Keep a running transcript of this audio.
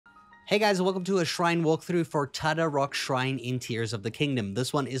Hey guys, welcome to a shrine walkthrough for Tadarok Shrine in Tears of the Kingdom.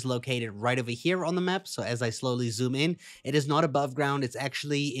 This one is located right over here on the map, so as I slowly zoom in, it is not above ground, it's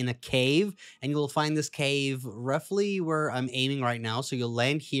actually in a cave, and you will find this cave roughly where I'm aiming right now, so you'll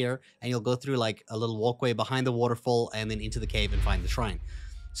land here, and you'll go through like a little walkway behind the waterfall, and then into the cave and find the shrine.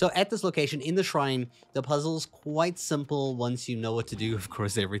 So at this location in the shrine, the puzzle's quite simple once you know what to do. Of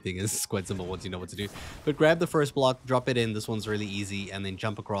course, everything is quite simple once you know what to do. But grab the first block, drop it in. This one's really easy, and then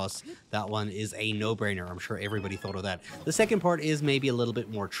jump across. That one is a no-brainer. I'm sure everybody thought of that. The second part is maybe a little bit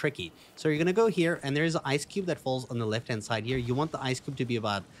more tricky. So you're going to go here, and there's an ice cube that falls on the left-hand side here. You want the ice cube to be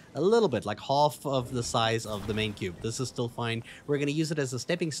about a little bit, like half of the size of the main cube. This is still fine. We're going to use it as a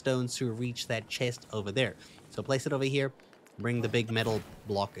stepping stone to reach that chest over there. So place it over here. Bring the big metal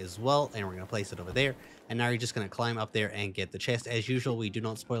block as well, and we're going to place it over there. And now you're just going to climb up there and get the chest. As usual, we do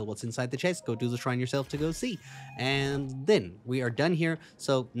not spoil what's inside the chest. Go do the shrine yourself to go see. And then we are done here.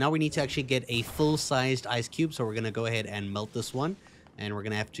 So now we need to actually get a full-sized ice cube. So we're going to go ahead and melt this one. And we're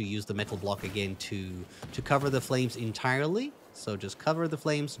going to have to use the metal block again to cover the flames entirely. So just cover the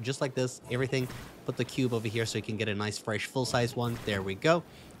flames just like this, everything. Put the cube over here so you can get a nice fresh full-size one. There we go.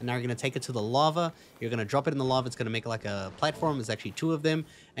 And now you're going to take it to the lava. You're going to drop it in the lava. It's going to make like a platform. It's actually two of them.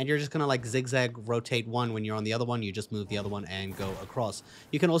 And you're just going to like zigzag rotate one. When you're on the other one, you just move the other one and go across.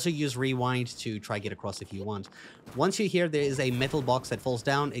 You can also use rewind to try get across if you want. Once you're here, there is a metal box that falls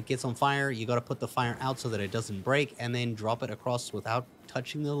down. It gets on fire. You got to put the fire out so that it doesn't break, and then drop it across without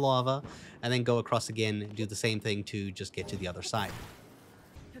touching the lava, and then go across again. Do the same thing to just get to the other side.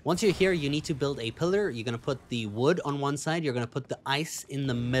 Once you're here, you need to build a pillar. You're going to put the wood on one side. You're going to put the ice in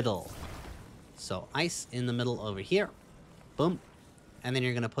the middle. So ice in the middle over here. Boom. And then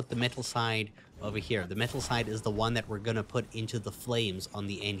you're going to put the metal side over here. The metal side is the one that we're going to put into the flames on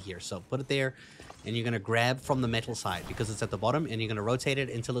the end here. So put it there, and you're going to grab from the metal side because it's at the bottom, and you're going to rotate it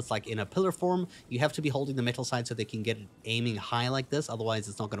until it's like in a pillar form. You have to be holding the metal side so they can get it aiming high like this. Otherwise,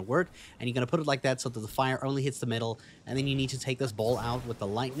 it's not going to work. And you're going to put it like that so that the fire only hits the metal. And then you need to take this ball out with the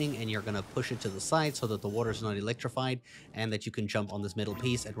lightning, and you're going to push it to the side so that the water is not electrified and that you can jump on this middle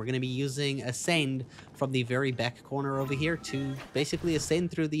piece. And we're going to be using ascend from the very back corner over here to basically ascend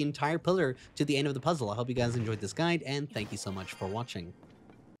through the entire pillar to the end of the puzzle. I hope you guys enjoyed this guide, and thank you so much for watching.